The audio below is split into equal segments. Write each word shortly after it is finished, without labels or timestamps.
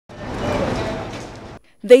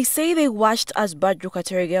They say they watched as Badru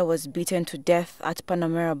Kateriga was beaten to death at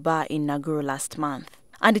Panamera bar in Naguru last month.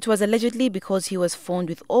 And it was allegedly because he was found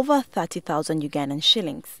with over 30,000 Ugandan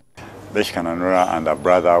shillings. Desh Kananura and a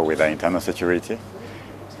brother with the internal security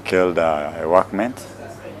killed a workmate,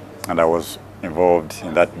 and I was involved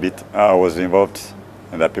in that bit. I was involved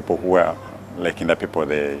in the people who were, in the people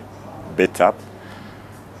they beat up.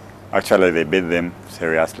 Actually, they beat them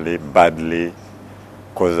seriously, badly,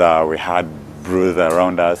 because we had bruises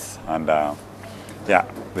around us, and yeah,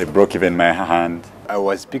 they broke even my hand. I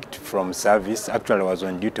was picked from service. Actually, I was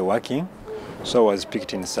on duty working, so I was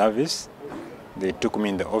picked in service. They took me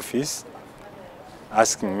in the office,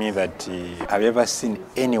 asking me that, have you ever seen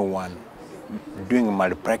anyone doing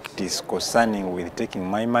malpractice concerning with taking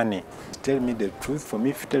my money? Tell me the truth. For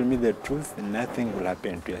me, if you tell me the truth, nothing will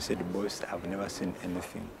happen to you. I said, boss, I've never seen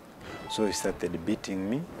anything. So he started beating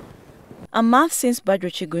me. A month since Badru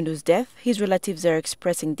Chigundu's death, his relatives are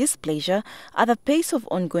expressing displeasure at the pace of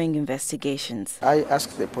ongoing investigations. I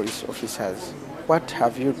asked the police officers, what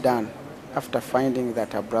have you done after finding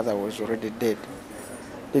that our brother was already dead?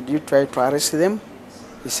 Did you try to arrest them?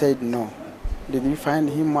 He said no. Did you find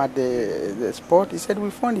him at the spot? He said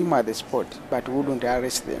we found him at the spot, but we wouldn't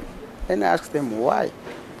arrest them. And I asked them why.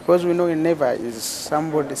 Because we know in never is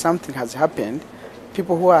something has happened.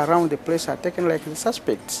 People who are around the place are taken like the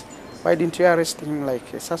suspects. Why didn't you arrest him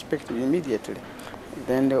like a suspect immediately?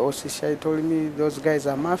 Then the OCCI told me those guys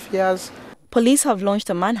are mafias. Police have launched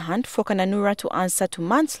a manhunt for Kananura to answer to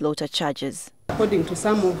manslaughter charges. According to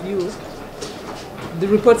some of you, the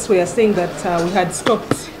reports were saying that we had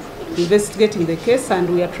stopped investigating the case and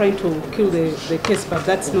we are trying to kill the case, but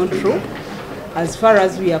that's not true. As far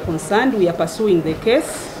as we are concerned, we are pursuing the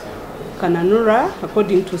case. Kananura,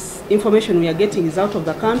 according to information we are getting, is out of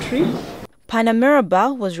the country. Panamera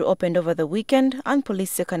bar was reopened over the weekend, and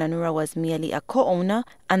police say Kananura was merely a co-owner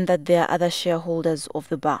and that there are other shareholders of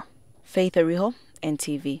the bar. Faith Ariho,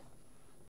 NTV.